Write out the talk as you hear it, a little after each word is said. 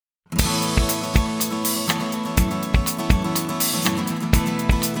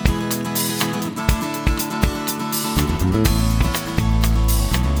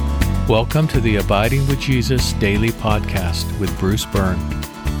Welcome to the Abiding with Jesus Daily Podcast with Bruce Byrne.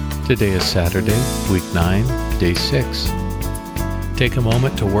 Today is Saturday, week 9, day 6. Take a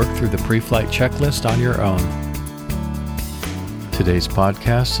moment to work through the pre-flight checklist on your own. Today's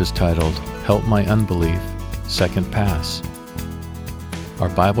podcast is titled, Help My Unbelief, Second Pass. Our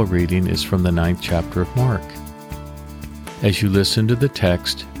Bible reading is from the 9th chapter of Mark. As you listen to the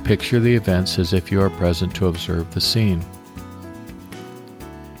text, picture the events as if you are present to observe the scene.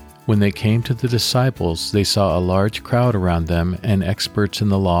 When they came to the disciples, they saw a large crowd around them and experts in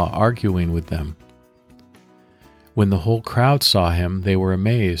the law arguing with them. When the whole crowd saw him, they were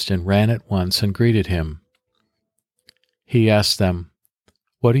amazed and ran at once and greeted him. He asked them,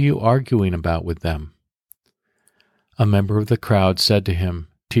 "What are you arguing about with them?" A member of the crowd said to him,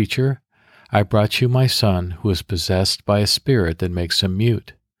 "Teacher, I brought you my son who is possessed by a spirit that makes him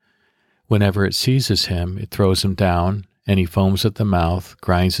mute. Whenever it seizes him, it throws him down, and he foams at the mouth,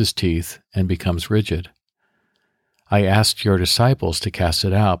 grinds his teeth, and becomes rigid. I asked your disciples to cast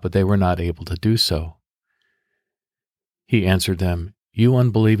it out, but they were not able to do so." He answered them, "You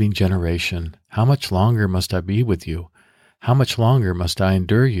unbelieving generation, how much longer must I be with you? How much longer must I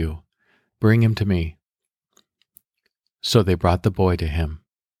endure you? Bring him to me." So they brought the boy to him.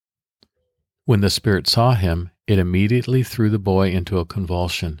 When the spirit saw him, it immediately threw the boy into a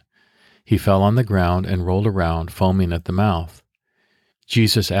convulsion. He fell on the ground and rolled around, foaming at the mouth.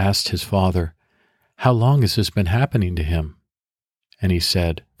 Jesus asked his father, "How long has this been happening to him?" And he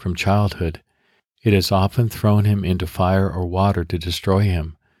said, "From childhood. It has often thrown him into fire or water to destroy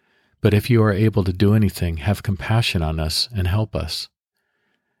him. But if you are able to do anything, have compassion on us and help us."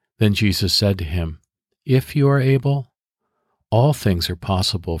 Then Jesus said to him, "If you are able, all things are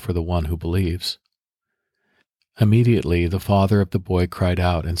possible for the one who believes." Immediately the father of the boy cried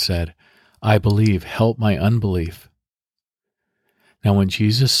out and said, "I believe, help my unbelief." Now when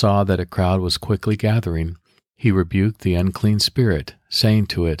Jesus saw that a crowd was quickly gathering, he rebuked the unclean spirit, saying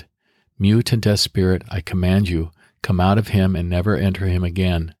to it, "Mute and deaf spirit, I command you, come out of him and never enter him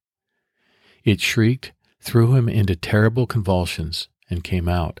again." It shrieked, threw him into terrible convulsions, and came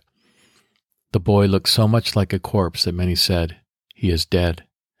out. The boy looked so much like a corpse that many said, "He is dead."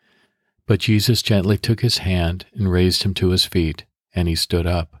 But Jesus gently took his hand and raised him to his feet, and he stood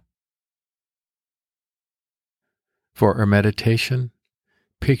up. For our meditation,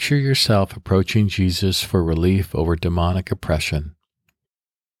 picture yourself approaching Jesus for relief over demonic oppression.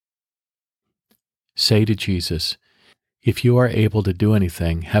 Say to Jesus, "If you are able to do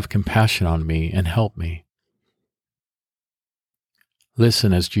anything, have compassion on me and help me."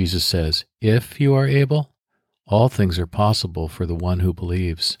 Listen as Jesus says, "If you are able, all things are possible for the one who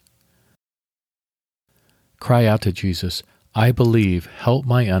believes." Cry out to Jesus, "I believe, help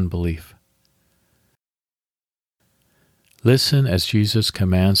my unbelief." Listen as Jesus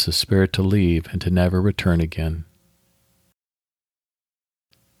commands the spirit to leave and to never return again.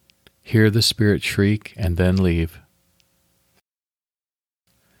 Hear the spirit shriek and then leave.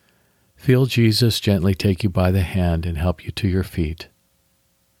 Feel Jesus gently take you by the hand and help you to your feet.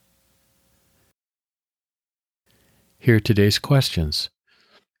 Here are today's questions.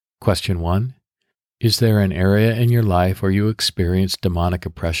 Question 1. Is there an area in your life where you experience demonic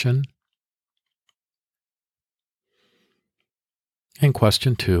oppression? And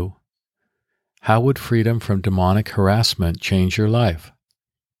question 2. How would freedom from demonic harassment change your life?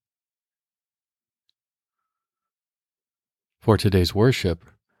 For today's worship,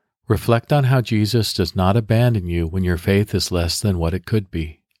 reflect on how Jesus does not abandon you when your faith is less than what it could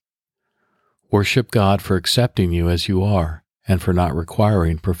be. Worship God for accepting you as you are and for not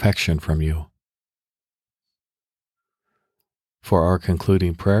requiring perfection from you. For our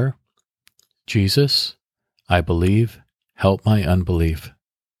concluding prayer, Jesus, I believe, help my unbelief.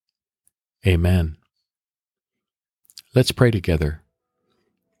 Amen. Let's pray together.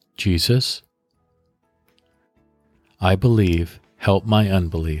 Jesus, I believe, help my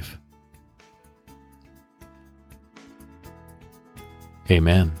unbelief.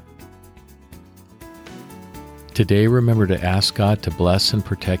 Amen. Today, remember to ask God to bless and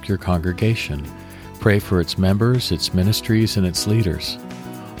protect your congregation. Pray for its members, its ministries, and its leaders.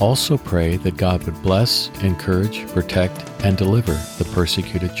 Also pray that God would bless, encourage, protect, and deliver the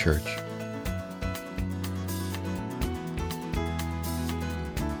persecuted church.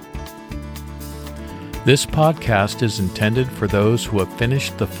 This podcast is intended for those who have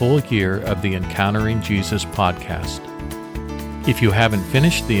finished the full year of the Encountering Jesus podcast. If you haven't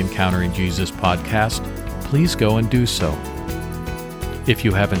finished the Encountering Jesus podcast, please go and do so. If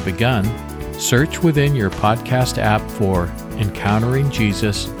you haven't begun, search within your podcast app for Encountering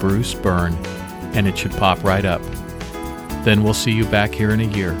Jesus Bruce Byrne, and it should pop right up. Then we'll see you back here in a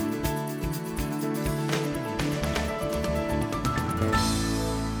year.